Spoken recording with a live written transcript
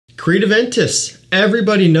Creed Aventus.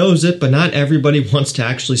 Everybody knows it, but not everybody wants to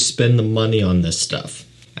actually spend the money on this stuff.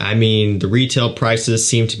 I mean, the retail prices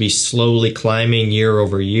seem to be slowly climbing year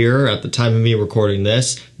over year. At the time of me recording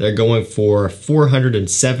this, they're going for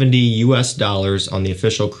 $470 US on the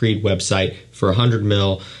official Creed website for 100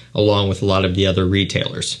 mil, along with a lot of the other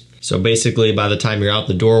retailers. So basically, by the time you're out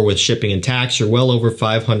the door with shipping and tax, you're well over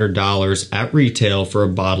 $500 at retail for a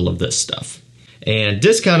bottle of this stuff. And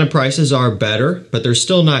discounted prices are better, but they're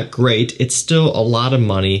still not great. It's still a lot of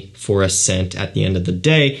money for a scent at the end of the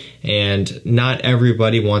day, and not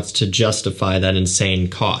everybody wants to justify that insane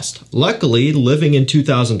cost. Luckily, living in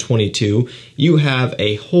 2022, you have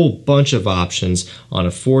a whole bunch of options on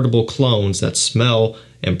affordable clones that smell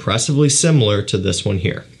impressively similar to this one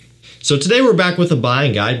here. So today we're back with a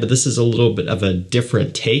buying guide, but this is a little bit of a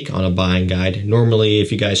different take on a buying guide. Normally,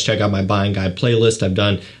 if you guys check out my buying guide playlist, I've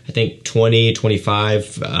done, I think, 20,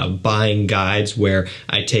 25 buying guides where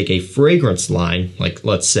I take a fragrance line, like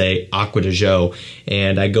let's say Acqua di Gio,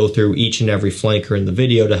 and I go through each and every flanker in the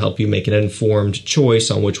video to help you make an informed choice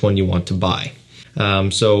on which one you want to buy.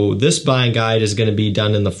 So this buying guide is going to be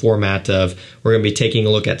done in the format of, we're going to be taking a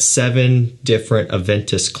look at 7 different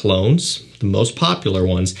Aventus clones, the most popular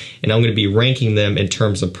ones, and I'm going to be ranking them in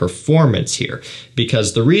terms of performance here.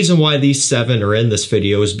 Because the reason why these 7 are in this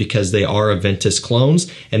video is because they are Aventus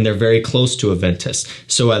clones and they're very close to Aventus.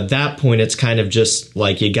 So at that point, it's kind of just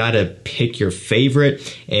like you got to pick your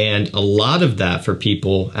favorite, and a lot of that for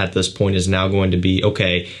people at this point is now going to be,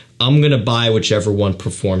 okay, I'm going to buy whichever one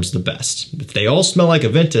performs the best. If they all smell like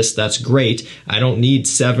Aventus, that's great. I don't need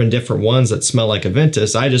 7 different ones that smell like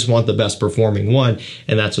Aventus. I just want the best performing one,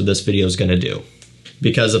 and that's what this video is going to do.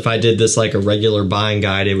 Because if I did this like a regular buying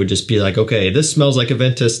guide, it would just be like, okay, this smells like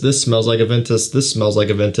Aventus, this smells like Aventus, this smells like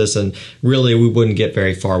Aventus, and really we wouldn't get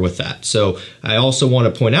very far with that. So I also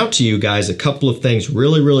want to point out to you guys a couple of things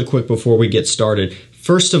really quick before we get started.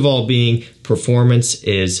 First of all being, performance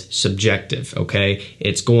is subjective, okay?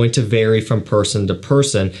 It's going to vary from person to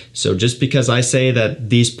person. So just because I say that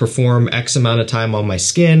these perform X amount of time on my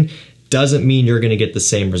skin doesn't mean you're gonna get the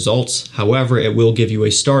same results. However, it will give you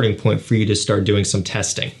a starting point for you to start doing some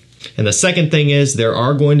testing. And the second thing is, there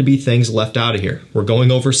are going to be things left out of here. We're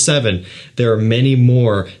going over 7. There are many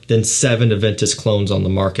more than 7 Aventus clones on the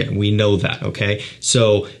market. We know that, okay?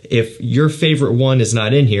 So if your favorite one is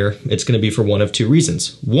not in here, it's going to be for one of 2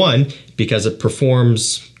 reasons. One, because it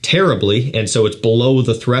performs terribly, and so it's below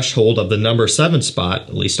the threshold of the number 7 spot,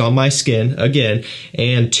 at least on my skin, again.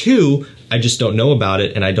 And 2, I just don't know about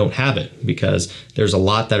it and I don't have it, because there's a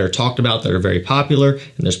lot that are talked about that are very popular,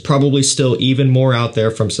 and there's probably still even more out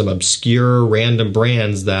there from some obscure random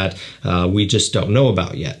brands that we just don't know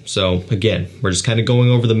about yet. So again, we're just kind of going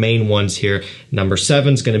over the main ones here. Number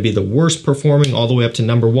 7 is going to be the worst performing, all the way up to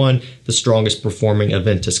number 1, the strongest performing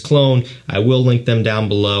Aventus clone. I will link them down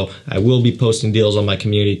below. I will be posting deals on my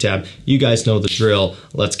community tab. You guys know the drill.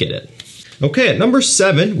 Let's get it. Okay, at number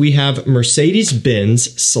 7, we have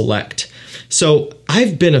Mercedes-Benz Select. So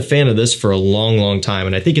I've been a fan of this for a long time,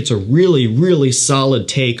 and I think it's a really solid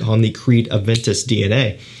take on the Creed Aventus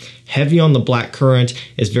DNA. Heavy on the black currant,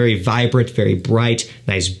 is very vibrant, very bright,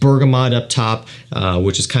 nice bergamot up top,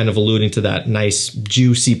 which is kind of alluding to that nice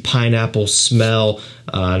juicy pineapple smell,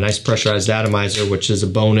 nice pressurized atomizer, which is a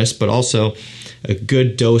bonus, but also a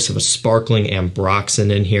good dose of a sparkling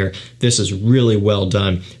ambroxan in here. This is really well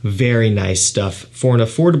done. Very nice stuff for an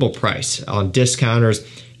affordable price. On discounters,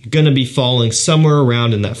 you're going to be falling somewhere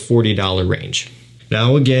around in that $40 range.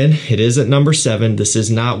 Now again, it is at number 7. This is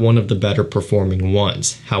not one of the better performing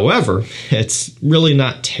ones. However, it's really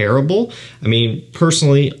not terrible. I mean,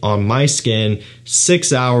 personally, on my skin,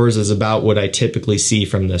 6 hours is about what I typically see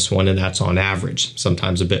from this one, and that's on average.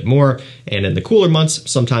 Sometimes a bit more, and in the cooler months,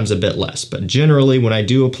 sometimes a bit less. But generally, when I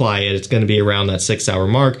do apply it, it's going to be around that 6-hour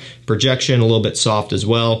mark. Projection, a little bit soft as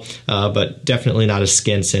well, but definitely not a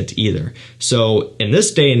skin scent either. So in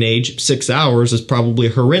this day and age, 6 hours is probably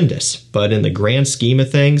horrendous, but in the grand scheme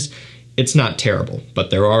of things, it's not terrible. But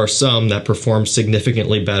there are some that perform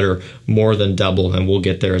significantly better, more than double, and we'll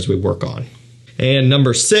get there as we work on. And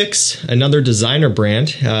number 6, another designer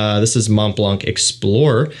brand. This is Montblanc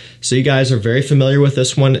Explorer. So you guys are very familiar with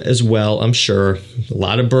this one as well, I'm sure. A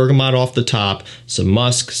lot of bergamot off the top, some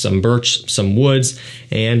musk, some birch, some woods,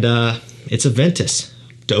 and it's Aventus.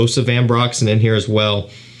 Dose of ambroxan in here as well.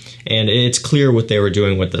 And it's clear what they were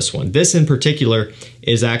doing with this one. This in particular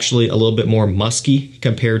is actually a little bit more musky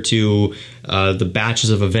compared to the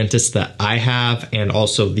batches of Aventus that I have, and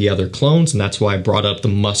also the other clones, and that's why I brought up the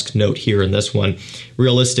musk note here in this one.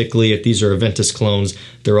 Realistically, if these are Aventus clones,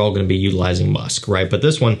 they're all going to be utilizing musk, right? But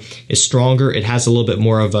this one is stronger. It has a little bit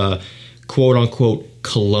more of a quote-unquote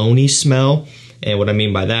cologne-y smell. And what I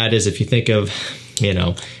mean by that is if you think of, you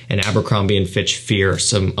know, an Abercrombie & Fitch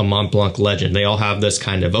Fierce, a Mont Blanc Legend, they all have this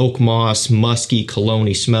kind of oak moss, musky,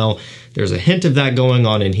 cologne-y smell. There's a hint of that going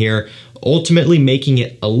on in here, ultimately making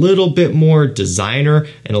it a little bit more designer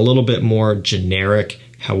and a little bit more generic.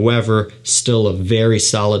 However, still a very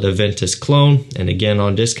solid Aventus clone. And again,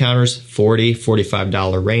 on discounters, $40,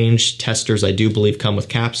 $45 range. Testers, I do believe, come with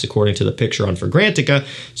caps according to the picture on Fragrantica.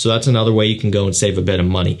 So that's another way you can go and save a bit of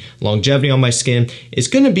money. Longevity on my skin is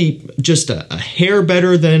going to be just a hair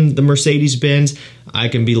better than the Mercedes-Benz. I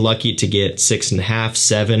can be lucky to get 6.5,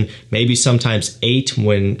 7, maybe sometimes 8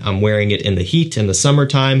 when I'm wearing it in the heat. In the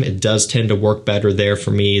summertime, it does tend to work better there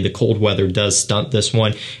for me. The cold weather does stunt this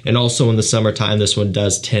one. And also in the summertime, this one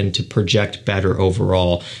does tend to project better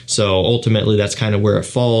overall. So ultimately, that's kind of where it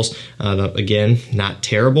falls. Again, not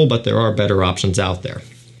terrible, but there are better options out there.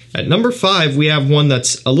 At number 5, we have one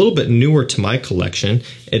that's a little bit newer to my collection.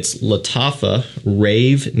 It's Lattafa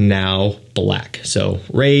Rave Now Black. So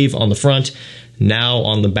Rave on the front, Now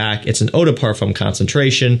on the back. It's an eau de parfum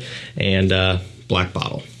concentration and black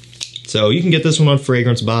bottle. So you can get this one on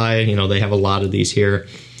Fragrance By. You know, they have a lot of these here.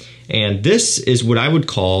 And this is what I would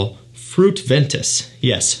call Fruit Ventus.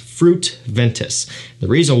 Yes, Fruit Ventus. The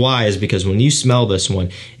reason why is because when you smell this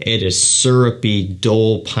one, it is syrupy,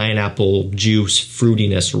 dull pineapple juice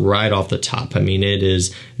fruitiness right off the top. I mean, it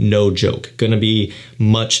is no joke. Gonna be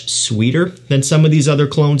much sweeter than some of these other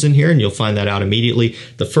clones in here, and you'll find that out immediately.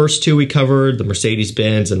 The first two we covered, the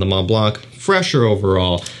Mercedes-Benz and the Mont Blanc, fresher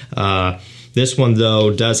overall. This one,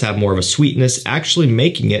 though, does have more of a sweetness, actually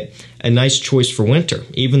making it a nice choice for winter.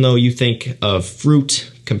 Even though you think of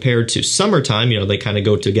fruit compared to summertime, you know, they kind of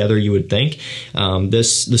go together, you would think. The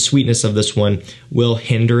sweetness of this one will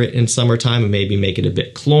hinder it in summertime and maybe make it a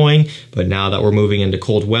bit cloying. But now that we're moving into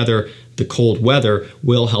cold weather, the cold weather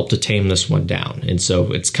will help to tame this one down. And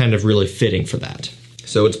so it's kind of really fitting for that.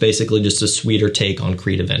 So it's basically just a sweeter take on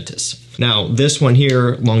Creed Aventus. Now, this one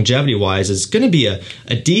here, longevity-wise, is going to be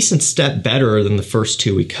a decent step better than the first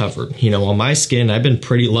two we covered. You know, on my skin, I've been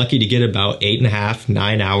pretty lucky to get about 8.5,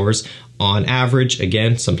 9 hours on average.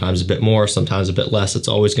 Again, sometimes a bit more, sometimes a bit less. It's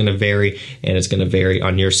always going to vary, and it's going to vary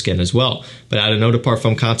on your skin as well. But at an eau de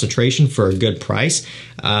parfum concentration for a good price,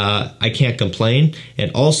 I can't complain.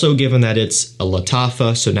 And also, given that it's a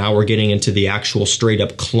Lattafa, so now we're getting into the actual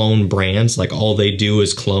straight-up clone brands, like all they do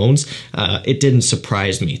is clones, it didn't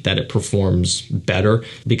surprise me that it performs better,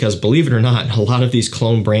 because believe it or not, a lot of these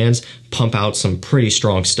clone brands pump out some pretty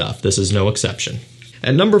strong stuff. This is no exception.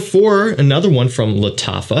 At number 4, another one from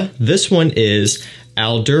Lattafa. This one is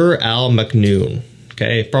Aldur Al Maknoon.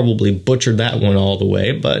 Okay, probably butchered that one all the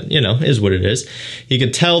way, but, you know, is what it is. You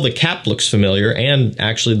can tell the cap looks familiar, and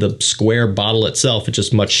actually the square bottle itself is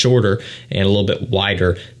just much shorter and a little bit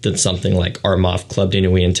wider than something like Armaf Club de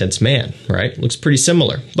Nuit Intense Man, right? Looks pretty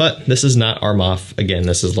similar, but this is not Armaf. Again,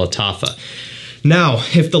 this is Lattafa. Now,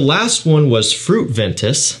 if the last one was Fruit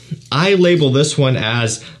Ventus, I label this one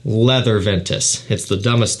as Leather Ventus. It's the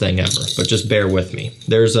dumbest thing ever, but just bear with me.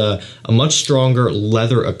 There's a much stronger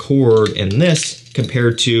leather accord in this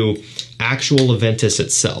compared to actual Aventus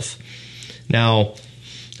itself. Now,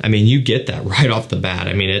 I mean, you get that right off the bat.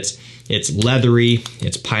 I mean, it's leathery,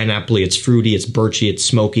 it's pineapple-y, it's fruity, it's birchy, it's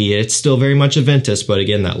smoky. It's still very much Aventus, but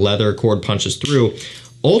again, that leather accord punches through,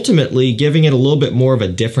 ultimately giving it a little bit more of a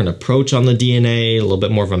different approach on the DNA, a little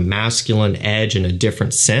bit more of a masculine edge in a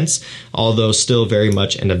different sense, although still very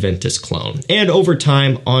much an Aventus clone. And over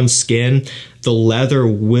time on skin, the leather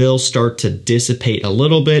will start to dissipate a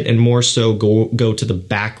little bit and more so go to the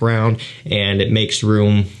background, and it makes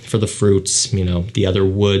room for the fruits, you know, the other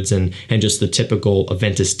woods and just the typical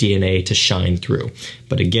Aventus DNA to shine through.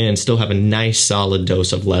 But again, still have a nice solid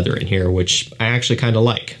dose of leather in here, which I actually kind of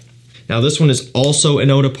like. Now, this one is also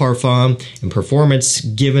an eau de parfum, and performance,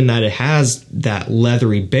 given that it has that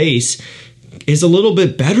leathery base, is a little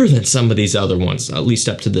bit better than some of these other ones, at least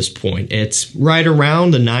up to this point. It's right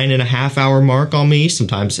around the 9.5 hour mark on me.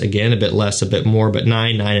 Sometimes, again, a bit less, a bit more, but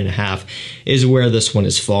 9.5 is where this one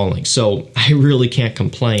is falling. So I really can't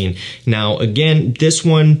complain. Now, again, this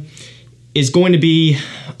one is going to be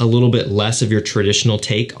a little bit less of your traditional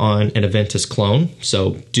take on an Aventus clone,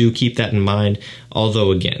 so do keep that in mind.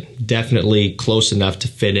 Although, again, definitely close enough to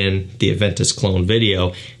fit in the Aventus clone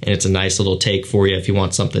video, and it's a nice little take for you if you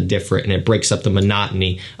want something different, and it breaks up the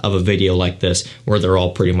monotony of a video like this where they're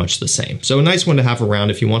all pretty much the same. So a nice one to have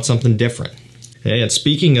around if you want something different. And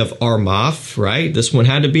speaking of Armaf, right, this one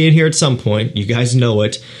had to be in here at some point. You guys know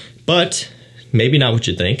it, but maybe not what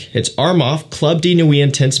you think. It's Armaf Club de Nuit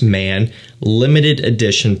Intense Man limited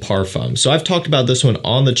edition parfum. So I've talked about this one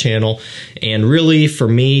on the channel, and really for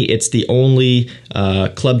me, it's the only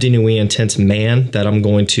Club de Nuit Intense Man that I'm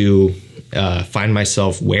going to find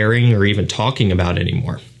myself wearing or even talking about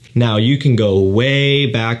anymore. Now, you can go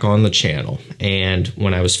way back on the channel, and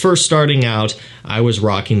when I was first starting out, I was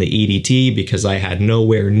rocking the EDT because I had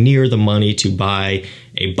nowhere near the money to buy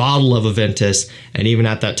a bottle of Aventus, and even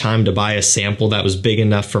at that time to buy a sample that was big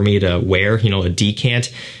enough for me to wear, you know, a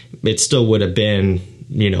decant. It still would have been,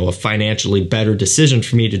 you know, a financially better decision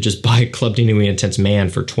for me to just buy Club de Nuit Intense Man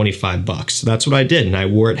for 25 bucks. So that's what I did, and I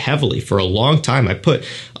wore it heavily for a long time. I put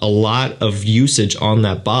a lot of usage on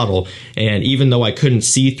that bottle, and even though I couldn't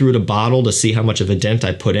see through the bottle to see how much of a dent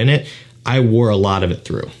I put in it, I wore a lot of it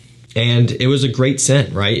through. And it was a great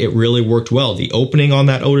scent, right? It really worked well. The opening on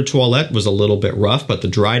that eau de toilette was a little bit rough, but the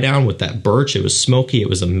dry down with that birch, it was smoky, it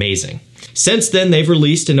was amazing. Since then, they've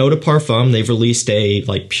released an eau de parfum. They've released a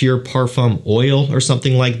like pure parfum oil or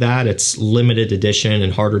something like that. It's limited edition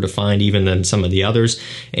and harder to find even than some of the others.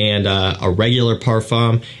 And a regular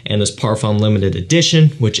parfum and this parfum limited edition,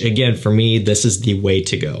 which again, for me, this is the way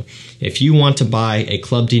to go. If you want to buy a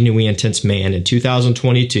Club de Nuit Intense Man in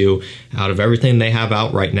 2022, out of everything they have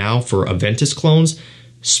out right now for Aventus clones,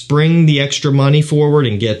 spring the extra money forward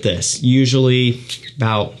and get this. Usually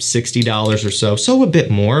about $60 or so, so a bit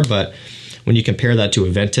more, but when you compare that to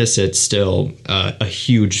Aventus, it's still a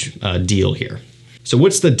huge deal here. So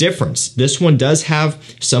what's the difference? This one does have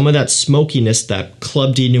some of that smokiness that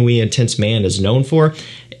Club de Nuit Intense Man is known for.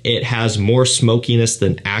 It has more smokiness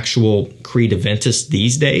than actual Creed Aventus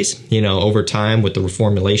these days. You know, over time with the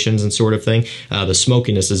reformulations and sort of thing, the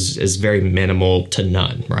smokiness is very minimal to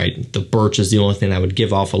none, right? The birch is the only thing that would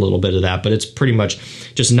give off a little bit of that, but it's pretty much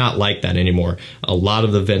just not like that anymore. A lot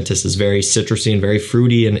of the Aventus is very citrusy and very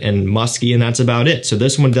fruity and musky, and that's about it. So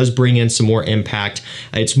this one does bring in some more impact.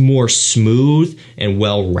 It's more smooth and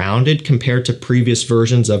well-rounded compared to previous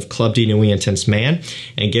versions of Club de Nuit Intense Man.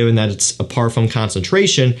 And given that it's a parfum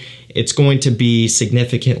concentration, it's going to be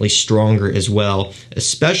significantly stronger as well,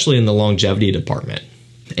 especially in the longevity department.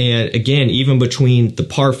 And again, even between the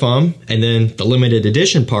parfum and then the limited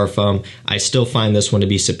edition parfum, I still find this one to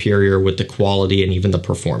be superior with the quality and even the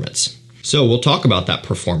performance. So we'll talk about that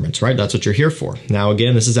performance, right? That's what you're here for. Now,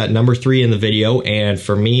 again, this is at number 3 in the video, and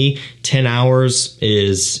for me, 10 hours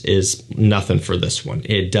is nothing for this one.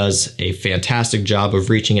 It does a fantastic job of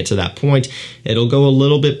reaching it to that point. It'll go a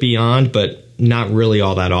little bit beyond, but not really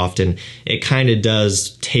all that often. It kind of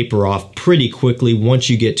does taper off pretty quickly once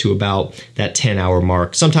you get to about that 10-hour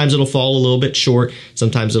mark. Sometimes it'll fall a little bit short,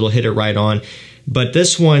 sometimes it'll hit it right on. But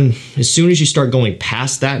this one, as soon as you start going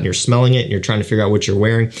past that and you're smelling it and you're trying to figure out what you're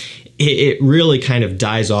wearing, it really kind of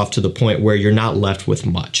dies off to the point where you're not left with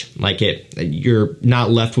much. Like you're not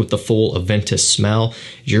left with the full Aventus smell.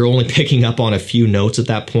 You're only picking up on a few notes at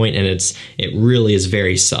that point, and it really is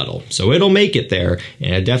very subtle. So it'll make it there,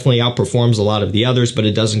 and it definitely outperforms a lot of the others, but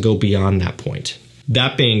it doesn't go beyond that point.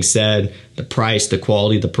 That being said, the price, the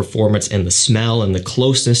quality, the performance, and the smell and the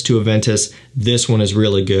closeness to Aventus, this one is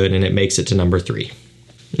really good, and it makes it to number 3.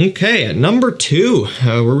 Okay, at number 2,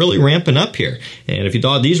 we're really ramping up here. And if you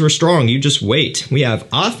thought these were strong, you just wait. We have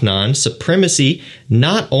Afnan Supremacy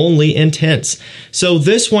Not Only Intense. So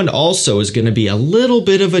this one also is going to be a little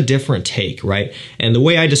bit of a different take, right? And the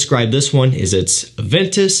way I describe this one is it's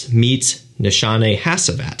Aventus meets Nishane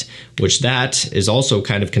Hasavat, which that is also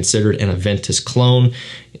kind of considered an Aventus clone.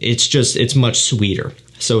 It's much sweeter.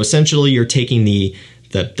 So essentially you're taking the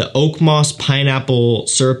oak moss pineapple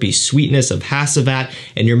syrupy sweetness of Hasavat,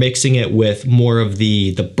 and you're mixing it with more of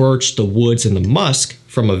the birch, the woods, and the musk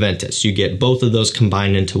from Aventus. You get both of those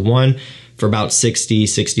combined into one for about $60,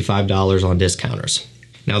 $65 on discounters.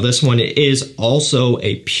 Now this one is also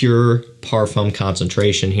a pure parfum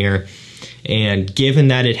concentration here, and given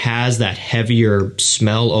that it has that heavier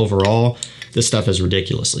smell overall, this stuff is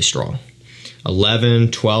ridiculously strong.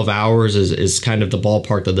 11, 12 hours is kind of the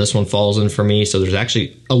ballpark that this one falls in for me. So there's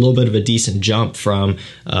actually a little bit of a decent jump from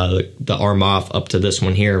the Armaf up to this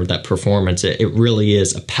one here, that performance. It really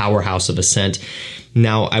is a powerhouse of a scent.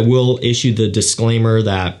 Now, I will issue the disclaimer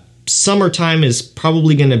that summertime is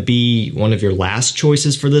probably going to be one of your last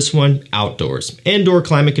choices for this one. Outdoors. Indoor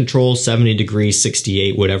climate control, 70 degrees,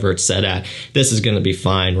 68, whatever it's set at. This is going to be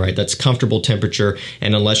fine, right? That's comfortable temperature,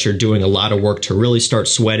 and unless you're doing a lot of work to really start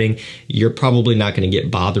sweating, you're probably not going to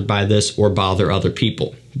get bothered by this or bother other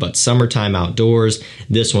people. but summertime outdoors,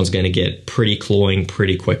 this one's going to get pretty cloying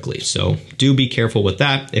pretty quickly. So do be careful with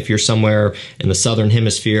that. If you're somewhere in the southern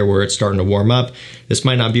hemisphere where it's starting to warm up, this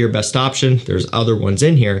might not be your best option. There's other ones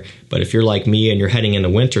in here, but if you're like me and you're heading into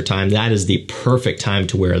winter time, that is the perfect time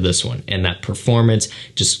to wear this one. And that performance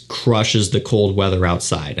just crushes the cold weather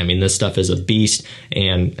outside. I mean, this stuff is a beast.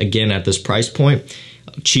 And again, at this price point,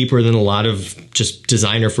 cheaper than a lot of just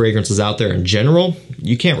designer fragrances out there in general,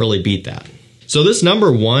 you can't really beat that. So this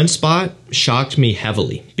number 1 spot shocked me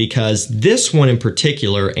heavily because this one in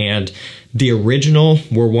particular and the original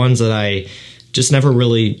were ones that I just never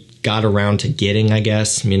really got around to getting, I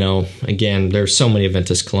guess. You know, again, there's so many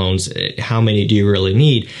Aventus clones. How many do you really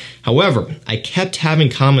need? However, I kept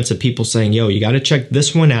having comments of people saying, yo, you got to check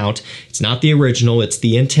this one out. It's not the original. It's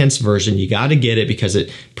the intense version. You got to get it because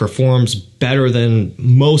it performs better than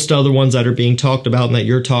most other ones that are being talked about and that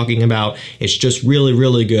you're talking about. It's just really,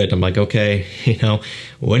 really good. I'm like, okay, you know,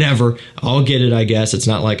 whatever. I'll get it, I guess. It's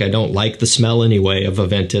not like I don't like the smell anyway of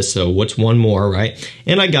Aventus, so what's one more, right?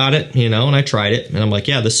 And I got it, you know, and I tried it. And I'm like,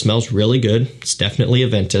 yeah, this smells really good. It's definitely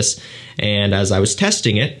Aventus. And as I was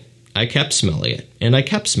testing it, I kept smelling it, and I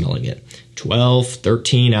kept smelling it. 12,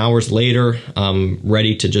 13 hours later, I'm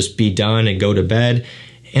ready to just be done and go to bed,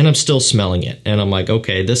 and I'm still smelling it. And I'm like,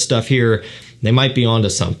 okay, this stuff here, they might be onto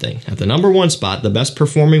something. At the number 1 spot, the best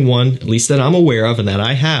performing one, at least that I'm aware of and that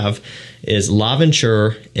I have, is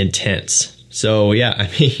L'Aventure Intense. So yeah, I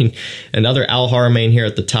mean, another Al Haramain here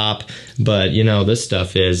at the top, but you know, this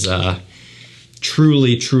stuff is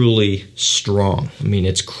truly, truly strong. I mean,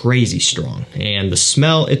 it's crazy strong. And the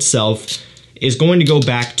smell itself is going to go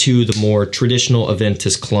back to the more traditional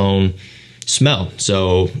Aventus clone smell.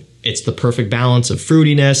 So it's the perfect balance of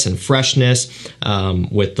fruitiness and freshness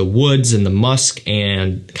with the woods and the musk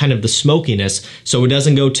and kind of the smokiness. So it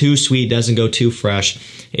doesn't go too sweet, doesn't go too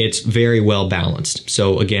fresh. It's very well balanced.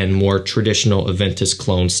 So again, more traditional Aventus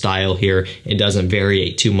clone style here. It doesn't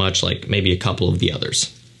variate too much like maybe a couple of the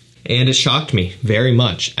others. And it shocked me very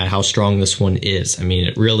much at how strong this one is. I mean,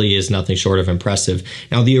 it really is nothing short of impressive.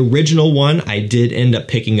 Now, the original one I did end up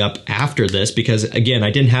picking up after this because, again,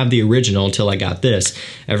 I didn't have the original until I got this.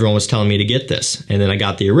 Everyone was telling me to get this. And then I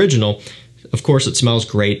got the original. Of course, it smells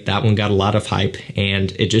great. That one got a lot of hype.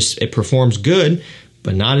 And it performs good,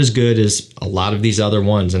 but not as good as a lot of these other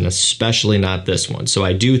ones, and especially not this one. So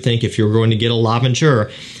I do think if you're going to get a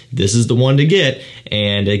L'Aventure, this is the one to get.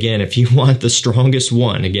 And again, if you want the strongest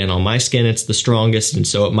one, again, on my skin, it's the strongest, and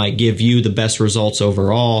so it might give you the best results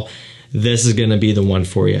overall. This is going to be the one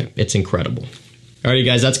for you. It's incredible. All right, you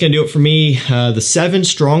guys, that's going to do it for me. The 7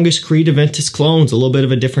 strongest Creed Aventus clones, a little bit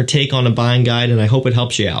of a different take on a buying guide, and I hope it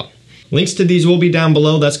helps you out. Links to these will be down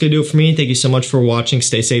below. That's going to do it for me. Thank you so much for watching.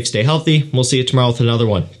 Stay safe, stay healthy. We'll see you tomorrow with another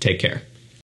one. Take care.